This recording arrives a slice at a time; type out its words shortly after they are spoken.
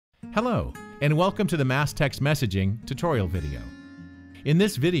Hello, and welcome to the Mass Text Messaging tutorial video. In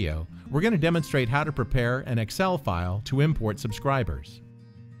this video, we're going to demonstrate how to prepare an Excel file to import subscribers.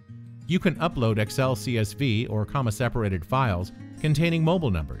 You can upload Excel CSV or comma-separated files containing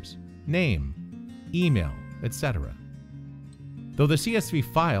mobile numbers, name, email, etc. Though the CSV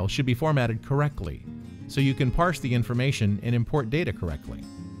file should be formatted correctly, so you can parse the information and import data correctly.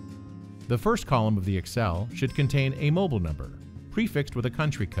 The first column of the Excel should contain a mobile number, prefixed with a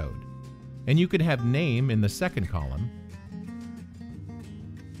country code, and you could have name in the second column,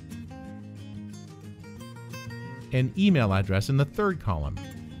 and email address in the third column.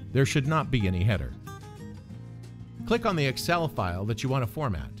 There should not be any header. Click on the Excel file that you want to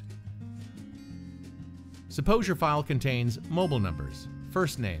format. Suppose your file contains mobile numbers,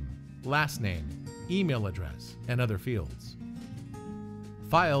 first name, last name, email address, and other fields.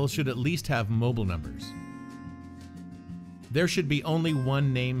 Files should at least have mobile numbers. There should be only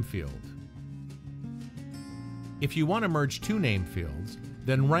one name field. If you want to merge two name fields,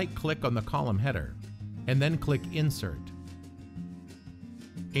 then right-click on the column header, and then click Insert.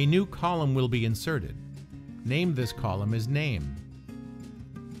 A new column will be inserted. Name this column as Name.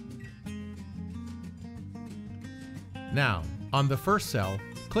 Now, on the first cell,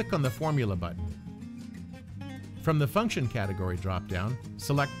 click on the Formula button. From the Function category drop-down,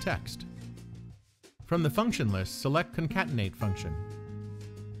 select Text. From the function list, select Concatenate function.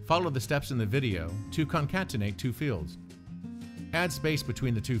 Follow the steps in the video to concatenate two fields. Add space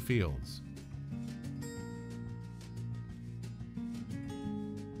between the two fields.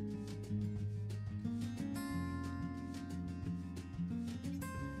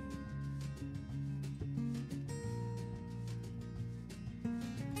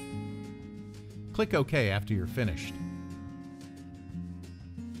 Click OK after you're finished.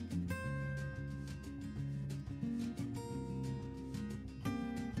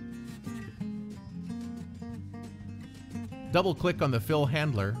 Double-click on the Fill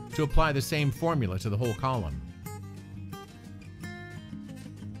handler to apply the same formula to the whole column.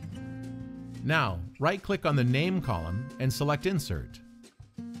 Now, right-click on the Name column and select Insert.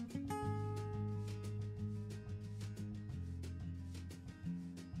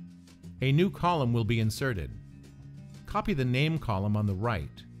 A new column will be inserted. Copy the Name column on the right.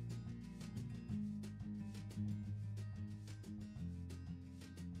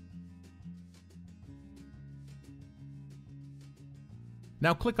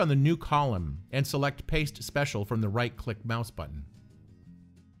 Now click on the new column and select Paste Special from the right-click mouse button.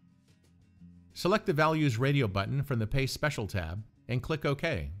 Select the Values Radio button from the Paste Special tab and click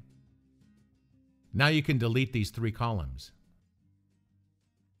OK. Now you can delete these three columns.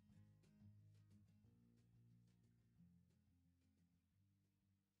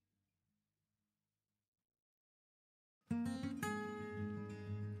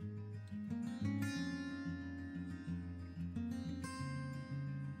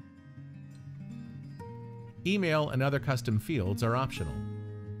 Email and other custom fields are optional.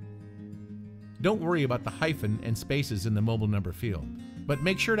 Don't worry about the hyphen and spaces in the mobile number field, but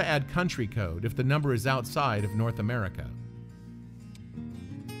make sure to add country code if the number is outside of North America.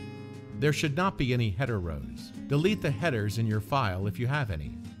 There should not be any header rows. Delete the headers in your file if you have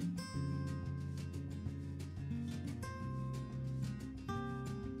any.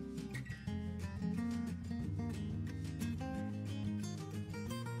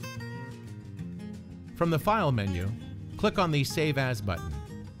 From the File menu, click on the Save As button.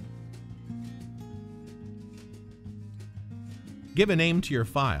 Give a name to your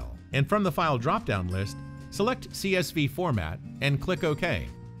file, and from the File drop-down list, select CSV Format and click OK.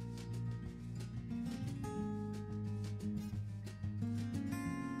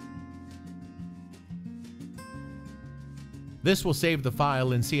 This will save the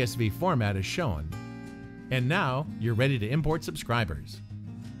file in CSV format as shown. And now, you're ready to import subscribers.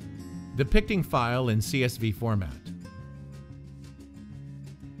 Depicting file in CSV format.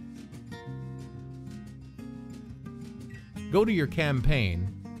 Go to your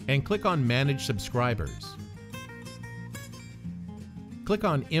campaign and click on Manage Subscribers. Click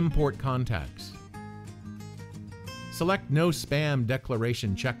on Import Contacts. Select No Spam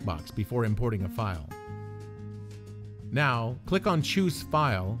Declaration checkbox before importing a file. Now, click on Choose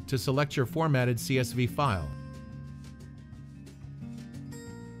File to select your formatted CSV file.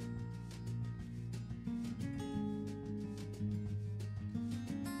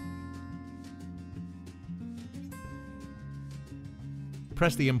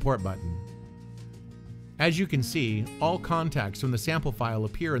 Press the Import button. As you can see, all contacts from the sample file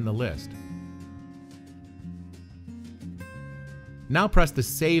appear in the list. Now press the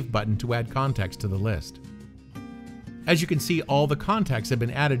Save button to add contacts to the list. As you can see, all the contacts have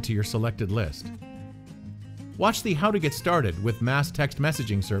been added to your selected list. Watch the How to Get Started with Mass Text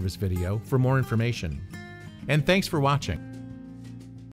Messaging Service video for more information. And thanks for watching.